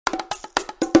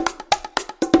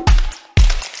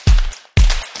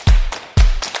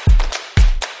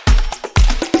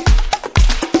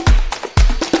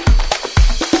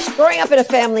Growing up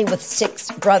in a family with 6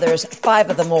 brothers,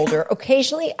 5 of them older,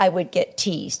 occasionally I would get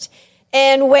teased.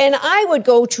 And when I would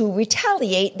go to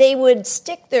retaliate, they would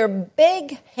stick their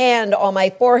big hand on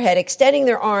my forehead, extending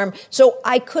their arm so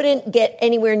I couldn't get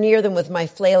anywhere near them with my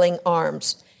flailing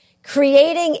arms,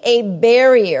 creating a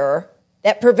barrier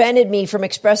that prevented me from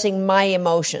expressing my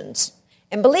emotions.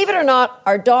 And believe it or not,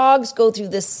 our dogs go through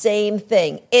the same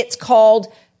thing. It's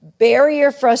called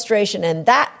barrier frustration, and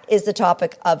that is the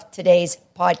topic of today's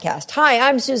podcast. Hi,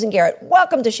 I'm Susan Garrett.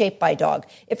 Welcome to Shaped by Dog.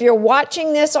 If you're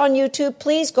watching this on YouTube,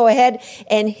 please go ahead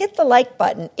and hit the like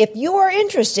button if you are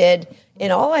interested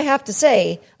in all I have to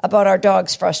say about our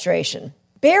dog's frustration.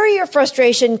 Barrier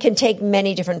frustration can take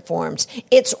many different forms.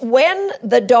 It's when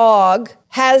the dog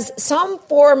has some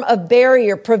form of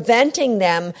barrier preventing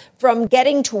them from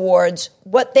getting towards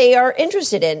what they are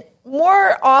interested in.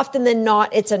 More often than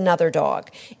not, it's another dog.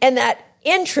 And that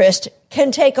interest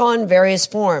can take on various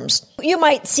forms. You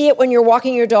might see it when you're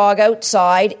walking your dog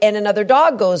outside and another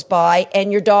dog goes by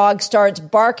and your dog starts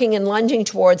barking and lunging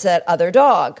towards that other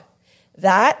dog.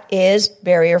 That is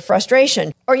barrier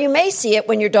frustration. Or you may see it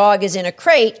when your dog is in a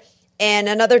crate and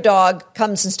another dog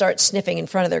comes and starts sniffing in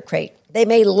front of their crate. They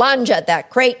may lunge at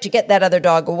that crate to get that other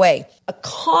dog away. A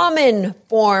common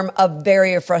form of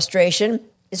barrier frustration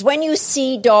is when you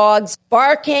see dogs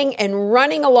barking and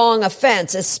running along a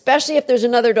fence, especially if there's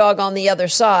another dog on the other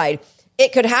side.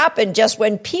 It could happen just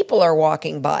when people are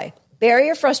walking by.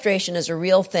 Barrier frustration is a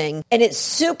real thing, and it's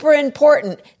super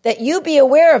important that you be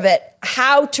aware of it,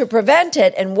 how to prevent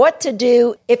it, and what to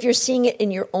do if you're seeing it in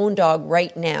your own dog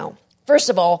right now. First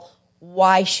of all,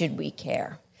 why should we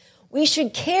care? We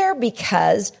should care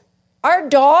because our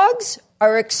dogs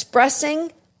are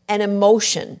expressing an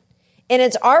emotion. And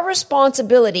it's our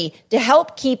responsibility to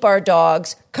help keep our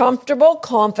dogs comfortable,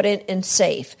 confident, and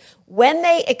safe. When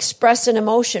they express an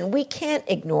emotion, we can't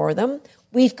ignore them.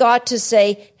 We've got to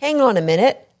say, hang on a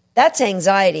minute, that's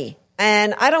anxiety.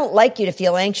 And I don't like you to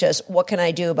feel anxious. What can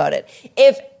I do about it?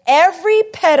 If every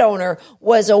pet owner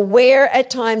was aware at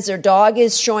times their dog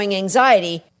is showing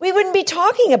anxiety, we wouldn't be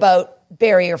talking about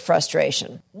barrier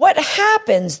frustration. What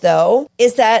happens, though,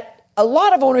 is that a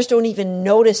lot of owners don't even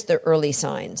notice the early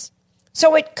signs.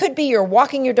 So it could be you're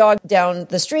walking your dog down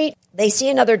the street, they see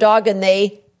another dog and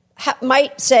they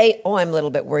might say, oh, I'm a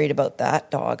little bit worried about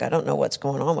that dog. I don't know what's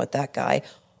going on with that guy.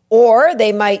 Or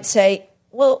they might say,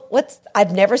 well,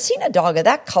 I've never seen a dog of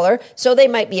that color. So they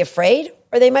might be afraid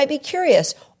or they might be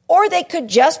curious. Or they could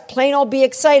just plain old be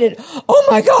excited. Oh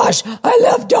my gosh, I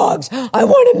love dogs. I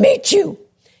want to meet you.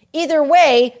 Either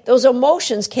way, those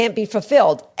emotions can't be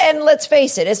fulfilled. And let's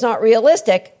face it, it's not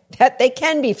realistic that they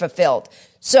can be fulfilled.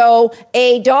 So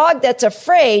a dog that's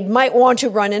afraid might want to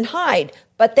run and hide,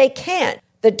 but they can't.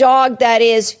 The dog that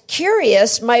is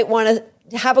curious might want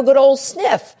to have a good old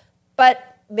sniff, but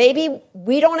maybe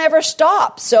we don't ever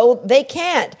stop, so they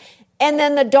can't. And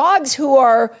then the dogs who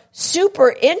are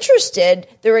super interested,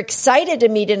 they're excited to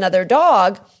meet another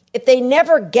dog. If they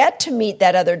never get to meet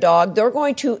that other dog, they're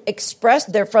going to express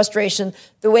their frustration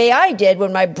the way I did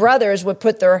when my brothers would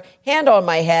put their hand on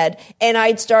my head and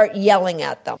I'd start yelling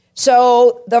at them.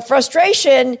 So the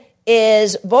frustration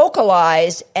is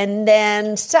vocalized, and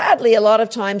then sadly, a lot of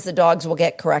times the dogs will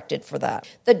get corrected for that.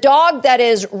 The dog that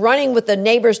is running with the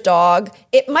neighbor's dog,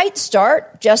 it might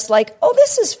start just like, oh,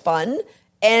 this is fun,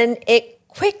 and it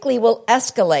quickly will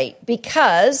escalate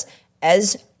because,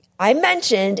 as I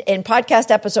mentioned in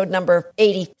podcast episode number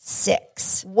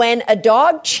 86, when a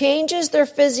dog changes their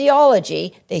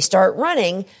physiology, they start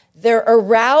running, their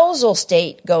arousal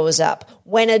state goes up.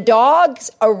 When a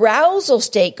dog's arousal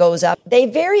state goes up, they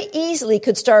very easily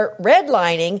could start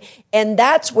redlining, and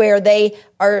that's where they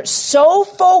are so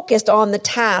focused on the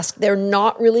task, they're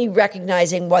not really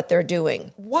recognizing what they're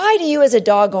doing. Why do you as a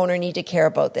dog owner need to care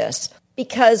about this?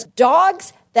 Because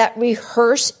dogs that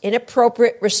rehearse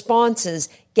inappropriate responses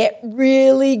get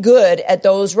really good at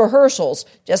those rehearsals.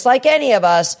 Just like any of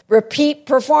us, repeat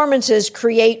performances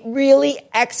create really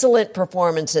excellent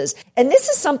performances. And this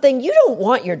is something you don't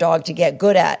want your dog to get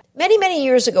good at. Many, many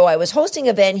years ago, I was hosting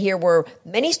an event here where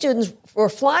many students were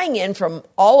flying in from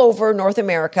all over North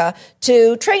America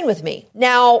to train with me.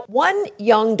 Now, one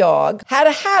young dog had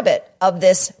a habit of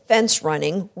this fence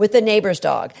running with the neighbor's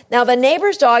dog. Now, the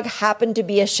neighbor's dog happened to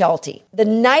be a Sheltie. The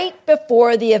night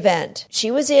before the event,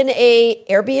 she was in a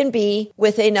Airbnb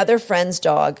with another friend's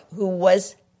dog who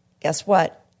was, guess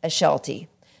what, a Sheltie.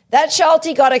 That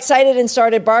Sheltie got excited and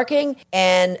started barking,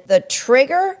 and the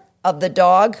trigger of the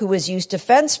dog who was used to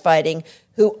fence fighting,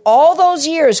 who all those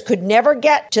years could never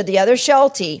get to the other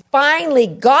Sheltie, finally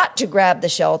got to grab the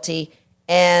Sheltie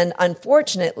and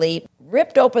unfortunately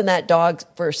ripped open that dog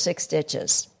for 6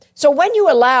 stitches. So when you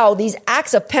allow these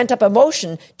acts of pent-up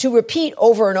emotion to repeat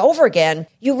over and over again,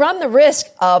 you run the risk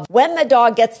of when the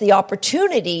dog gets the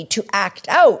opportunity to act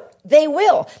out, they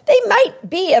will. They might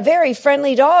be a very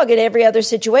friendly dog in every other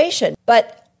situation,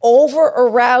 but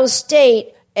over-aroused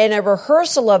state and a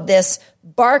rehearsal of this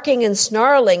barking and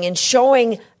snarling and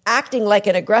acting like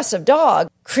an aggressive dog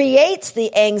creates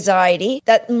the anxiety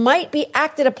that might be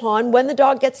acted upon when the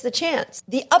dog gets the chance.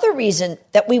 The other reason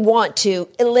that we want to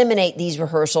eliminate these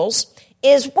rehearsals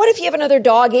is, what if you have another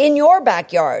dog in your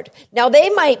backyard? Now, they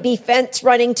might be fence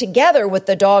running together with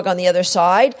the dog on the other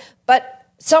side, but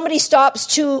somebody stops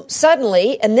too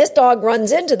suddenly and this dog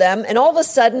runs into them, and all of a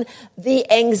sudden the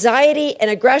anxiety and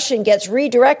aggression gets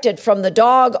redirected from the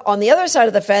dog on the other side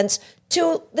of the fence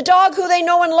to the dog who they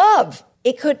know and love.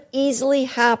 It could easily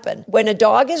happen. When a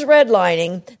dog is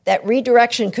redlining, that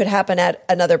redirection could happen at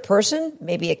another person,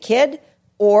 maybe a kid,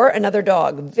 or another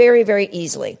dog, very, very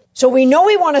easily. So we know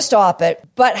we want to stop it,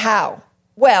 but how?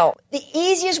 Well, the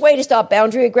easiest way to stop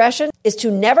boundary aggression is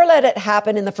to never let it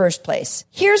happen in the first place.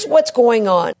 Here's what's going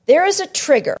on. There is a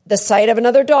trigger: the sight of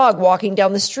another dog walking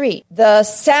down the street, the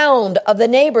sound of the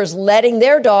neighbors letting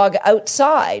their dog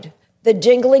outside, the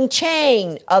jingling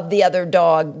chain of the other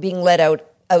dog being let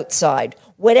outside.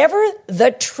 Whatever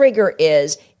the trigger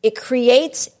is, it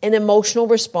creates an emotional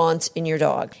response in your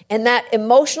dog. And that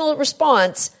emotional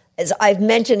response, as I've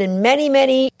mentioned in many,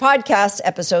 many podcast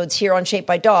episodes here on Shaped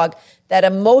by Dog, that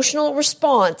emotional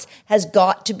response has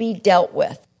got to be dealt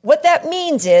with. What that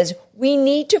means is we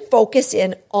need to focus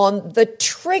in on the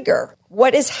trigger.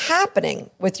 What is happening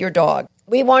with your dog?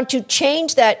 We want to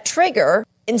change that trigger.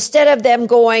 Instead of them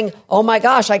going, oh my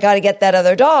gosh, I got to get that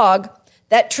other dog,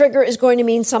 that trigger is going to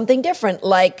mean something different,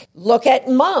 like look at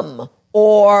mom,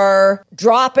 or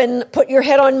drop and put your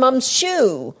head on mom's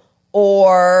shoe.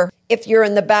 Or if you're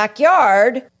in the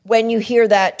backyard, when you hear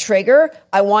that trigger,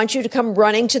 I want you to come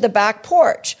running to the back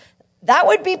porch. That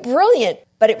would be brilliant,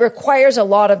 but it requires a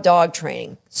lot of dog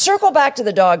training. Circle back to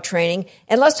the dog training,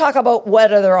 and let's talk about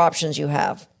what other options you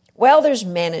have. Well, there's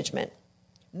management.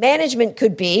 Management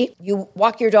could be you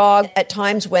walk your dog at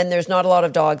times when there's not a lot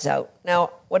of dogs out.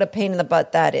 Now, what a pain in the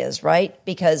butt that is, right?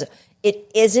 Because it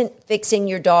isn't fixing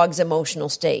your dog's emotional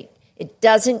state. It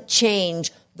doesn't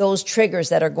change those triggers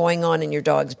that are going on in your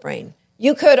dog's brain.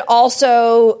 You could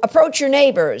also approach your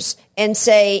neighbors and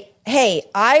say, hey,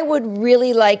 I would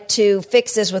really like to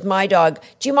fix this with my dog.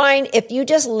 Do you mind if you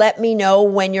just let me know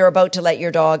when you're about to let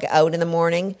your dog out in the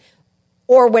morning?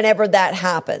 Or whenever that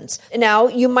happens. Now,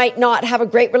 you might not have a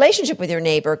great relationship with your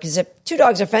neighbor, because if two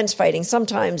dogs are fence fighting,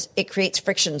 sometimes it creates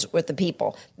frictions with the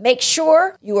people. Make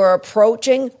sure you are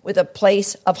approaching with a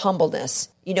place of humbleness.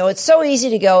 You know, it's so easy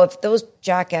to go, if those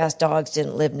jackass dogs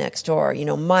didn't live next door,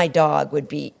 my dog would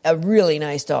be a really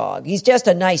nice dog. He's just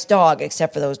a nice dog,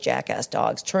 except for those jackass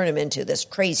dogs. Turn him into this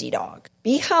crazy dog.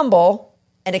 Be humble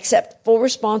and accept full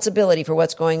responsibility for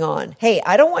what's going on. Hey,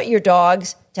 I don't want your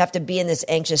dogs to have to be in this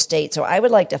anxious state, so I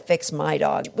would like to fix my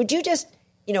dog. Would you just,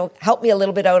 help me a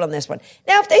little bit out on this one?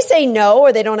 Now, if they say no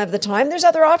or they don't have the time, there's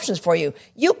other options for you.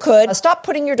 You could stop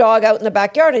putting your dog out in the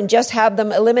backyard and just have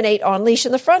them eliminate on leash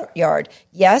in the front yard.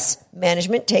 Yes,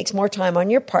 management takes more time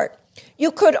on your part.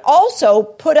 You could also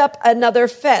put up another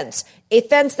fence, a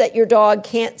fence that your dog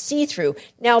can't see through.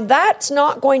 Now, that's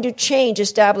not going to change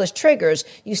established triggers.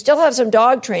 You still have some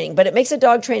dog training, but it makes the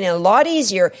dog training a lot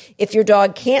easier if your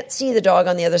dog can't see the dog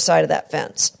on the other side of that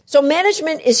fence. So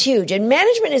management is huge, and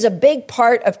management is a big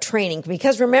part of training,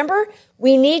 because remember,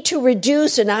 we need to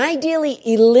reduce and ideally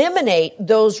eliminate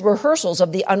those rehearsals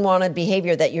of the unwanted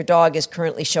behavior that your dog is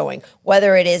currently showing,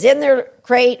 whether it is in their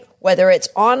crate, whether it's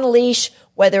on a leash,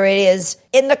 whether it is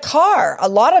in the car. A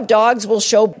lot of dogs will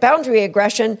show boundary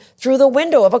aggression through the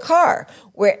window of a car.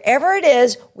 Wherever it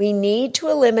is, we need to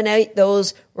eliminate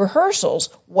those rehearsals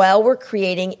while we're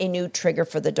creating a new trigger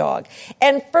for the dog.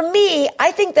 And for me,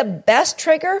 I think the best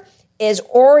trigger is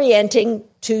orienting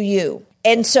to you.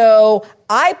 And so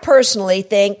I personally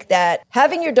think that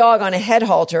having your dog on a head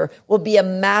halter will be a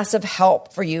massive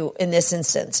help for you in this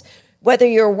instance. Whether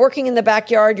you're working in the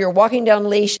backyard, you're walking down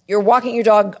leash, you're walking your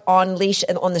dog on leash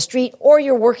and on the street, or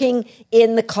you're working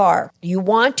in the car. You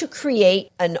want to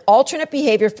create an alternate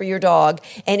behavior for your dog.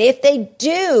 And if they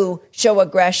do show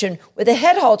aggression with a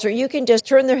head halter, you can just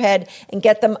turn their head and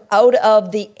get them out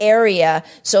of the area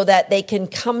so that they can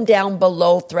come down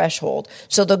below threshold.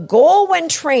 So the goal when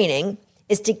training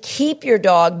is to keep your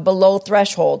dog below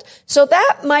threshold. So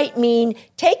that might mean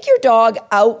take your dog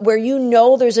out where you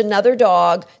know there's another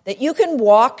dog that you can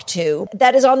walk to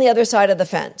that is on the other side of the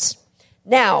fence.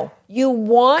 Now, you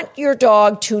want your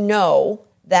dog to know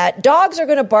that dogs are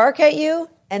going to bark at you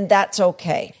and that's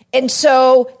okay. And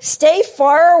so stay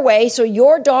far away so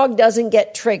your dog doesn't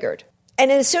get triggered.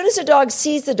 And as soon as the dog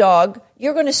sees the dog,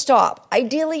 you're going to stop.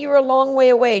 Ideally, you're a long way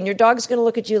away, and your dog's going to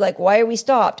look at you like, why are we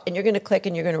stopped? And you're going to click,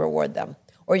 and you're going to reward them.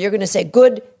 Or you're going to say,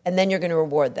 good, and then you're going to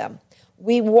reward them.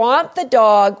 We want the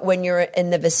dog, when you're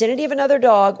in the vicinity of another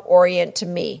dog, orient to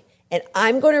me. And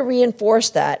I'm going to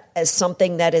reinforce that as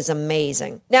something that is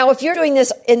amazing. Now, if you're doing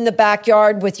this in the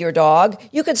backyard with your dog,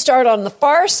 you could start on the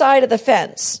far side of the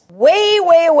fence, way,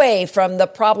 way away from the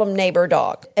problem neighbor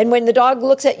dog. And when the dog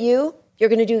looks at you, you're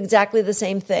going to do exactly the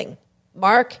same thing.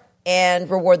 Mark and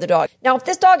reward the dog. Now, if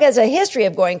this dog has a history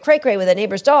of going cray-cray with a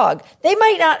neighbor's dog, they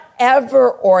might not ever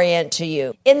orient to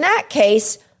you. In that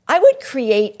case, I would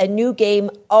create a new game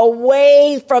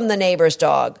away from the neighbor's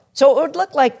dog. So it would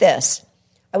look like this.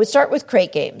 I would start with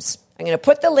crate games. I'm going to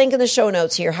put the link in the show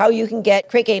notes here, how you can get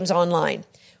crate games online.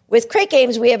 With crate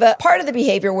games, we have a part of the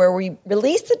behavior where we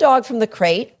release the dog from the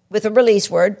crate with a release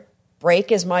word.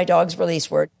 Break is my dog's release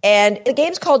word. And the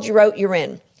game's called You're Out, You're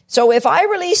In. So if I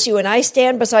release you and I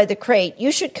stand beside the crate,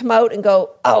 you should come out and go,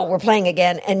 oh, we're playing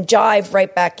again, and jive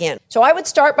right back in. So I would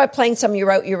start by playing some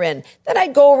You're Out, You're In. Then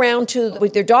I'd go around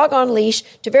with your dog on leash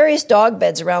to various dog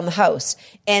beds around the house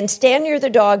and stand near the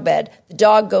dog bed. The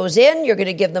dog goes in, you're going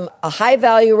to give them a high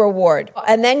value reward,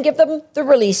 and then give them the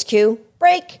release cue,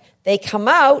 break. They come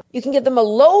out, you can give them a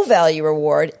low value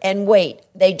reward and wait.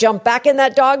 They jump back in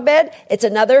that dog bed, it's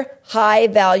another high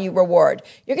value reward.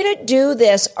 You're going to do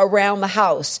this around the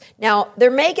house. Now, there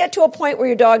may get to a point where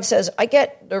your dog says, I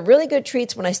get the really good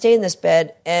treats when I stay in this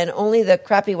bed and only the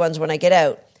crappy ones when I get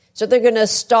out. So they're going to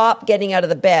stop getting out of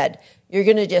the bed. You're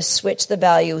going to just switch the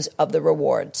values of the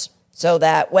rewards so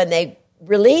that when they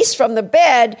release from the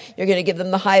bed, you're going to give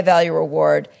them the high value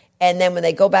reward. And then when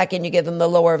they go back in, you give them the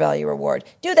lower value reward.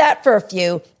 Do that for a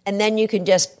few, and then you can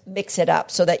just mix it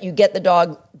up so that you get the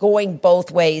dog going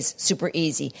both ways super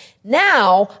easy.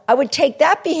 Now, I would take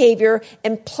that behavior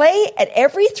and play at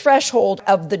every threshold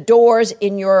of the doors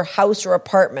in your house or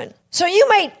apartment. So you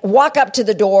might walk up to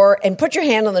the door and put your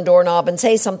hand on the doorknob and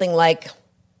say something like,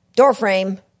 door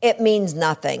frame, it means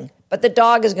nothing. But the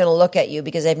dog is going to look at you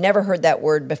because they've never heard that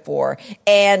word before.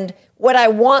 And what I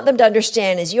want them to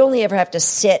understand is you only ever have to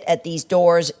sit at these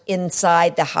doors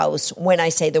inside the house when I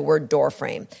say the word door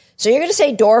frame. So you're going to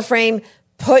say door frame,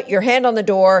 put your hand on the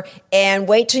door, and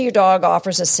wait till your dog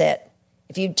offers a sit.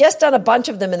 If you've just done a bunch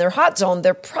of them in their hot zone,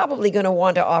 they're probably going to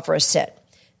want to offer a sit.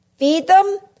 Feed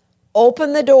them,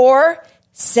 open the door,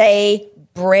 say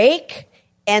break,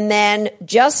 and then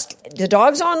just the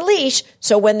dog's on leash.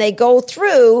 So when they go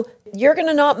through, you're going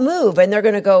to not move and they're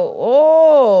going to go,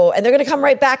 oh, and they're going to come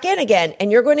right back in again.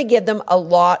 And you're going to give them a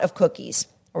lot of cookies.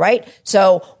 All right.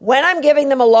 So when I'm giving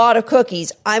them a lot of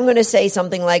cookies, I'm going to say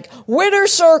something like winner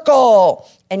circle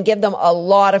and give them a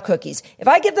lot of cookies. If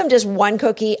I give them just one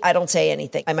cookie, I don't say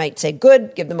anything. I might say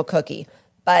good, give them a cookie.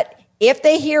 But if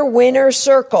they hear winner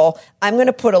circle, I'm going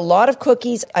to put a lot of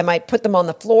cookies. I might put them on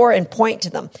the floor and point to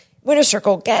them. Winner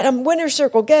circle, get them. Winner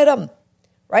circle, get them.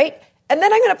 Right? And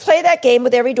then I'm going to play that game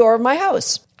with every door of my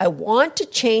house. I want to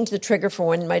change the trigger for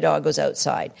when my dog goes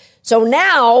outside. So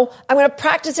now I'm going to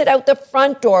practice it out the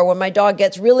front door when my dog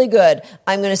gets really good.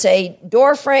 I'm going to say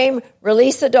door frame,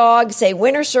 release the dog, say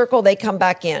winner circle, they come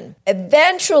back in.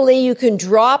 Eventually you can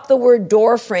drop the word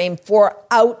door frame for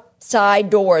outside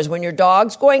doors. When your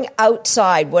dog's going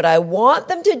outside, what I want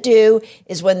them to do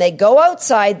is when they go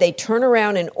outside, they turn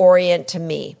around and orient to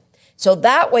me. So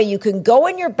that way you can go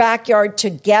in your backyard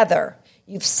together.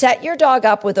 You've set your dog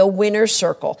up with a winner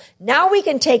circle. Now we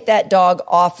can take that dog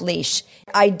off leash.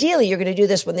 Ideally, you're going to do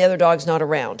this when the other dog's not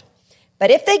around.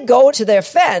 But if they go to their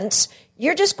fence,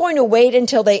 you're just going to wait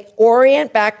until they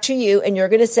orient back to you, and you're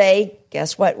going to say,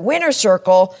 guess what? Winner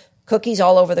circle, cookies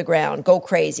all over the ground. Go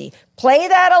crazy. Play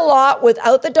that a lot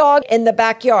without the dog in the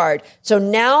backyard. So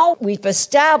now we've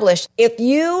established if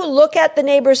you look at the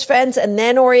neighbor's fence and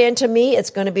then orient to me, it's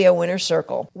going to be a winner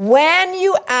circle. When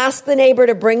you ask the neighbor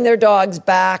to bring their dogs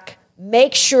back,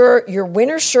 make sure your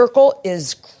winner circle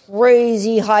is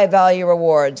crazy high value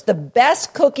rewards. The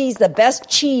best cookies, the best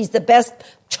cheese, the best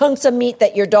chunks of meat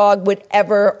that your dog would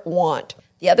ever want.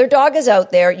 The other dog is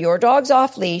out there. Your dog's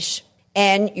off leash.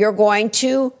 And you're going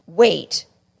to wait.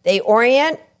 They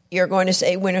orient. You're going to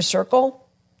say winner circle,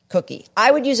 cookie. I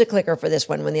would use a clicker for this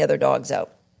one when the other dog's out.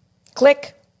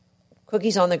 Click,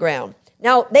 cookies on the ground.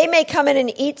 Now, they may come in and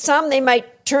eat some. They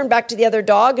might turn back to the other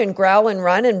dog and growl and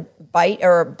run and bite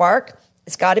or bark.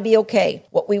 It's got to be okay.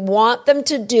 What we want them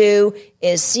to do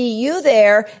is see you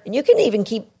there, and you can even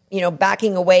keep,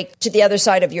 backing away to the other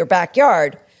side of your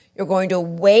backyard. You're going to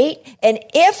wait, and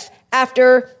if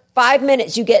after 5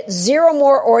 minutes you get zero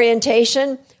more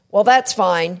orientation, Well, that's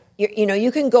fine.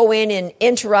 You can go in and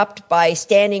interrupt by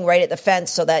standing right at the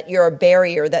fence so that you're a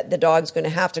barrier that the dog's going to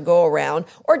have to go around,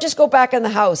 or just go back in the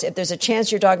house. If there's a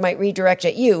chance your dog might redirect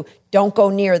at you, don't go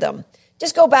near them.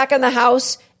 Just go back in the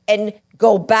house and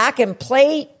go back and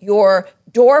play your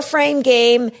door frame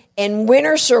game and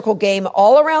winner circle game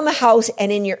all around the house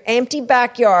and in your empty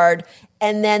backyard.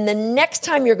 And then the next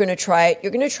time you're going to try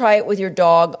it with your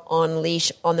dog on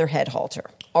leash on their head halter.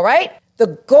 All right?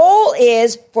 The goal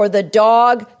is for the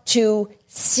dog to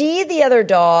see the other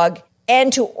dog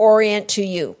and to orient to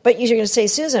you. But you're going to say,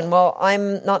 Susan, well,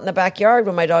 I'm not in the backyard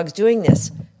when my dog's doing this.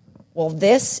 Well,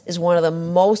 this is one of the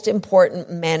most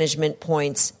important management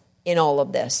points in all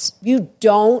of this. You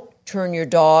don't turn your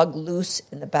dog loose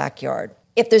in the backyard.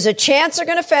 If there's a chance they're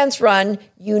going to fence run,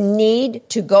 you need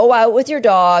to go out with your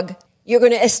dog. You're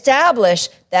going to establish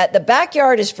that the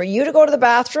backyard is for you to go to the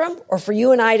bathroom or for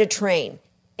you and I to train.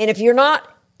 And if you're not,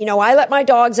 I let my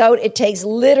dogs out. It takes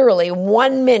literally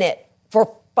 1 minute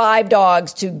for 5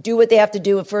 dogs to do what they have to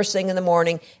do first thing in the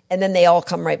morning, and then they all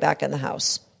come right back in the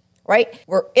house, right?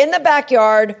 We're in the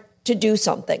backyard to do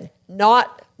something,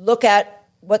 not look at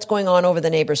what's going on over the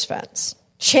neighbor's fence.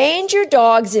 Change your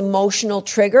dog's emotional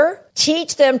trigger.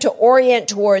 Teach them to orient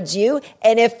towards you.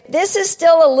 And if this is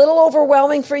still a little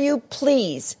overwhelming for you,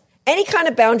 please, any kind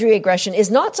of boundary aggression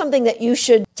is not something that you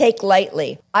should take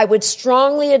lightly. I would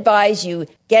strongly advise you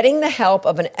getting the help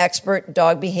of an expert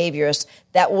dog behaviorist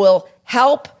that will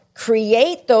help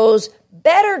create those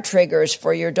better triggers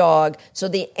for your dog so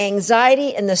the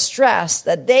anxiety and the stress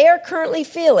that they are currently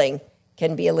feeling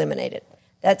can be eliminated.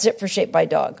 That's it for Shaped by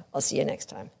Dog. I'll see you next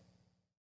time.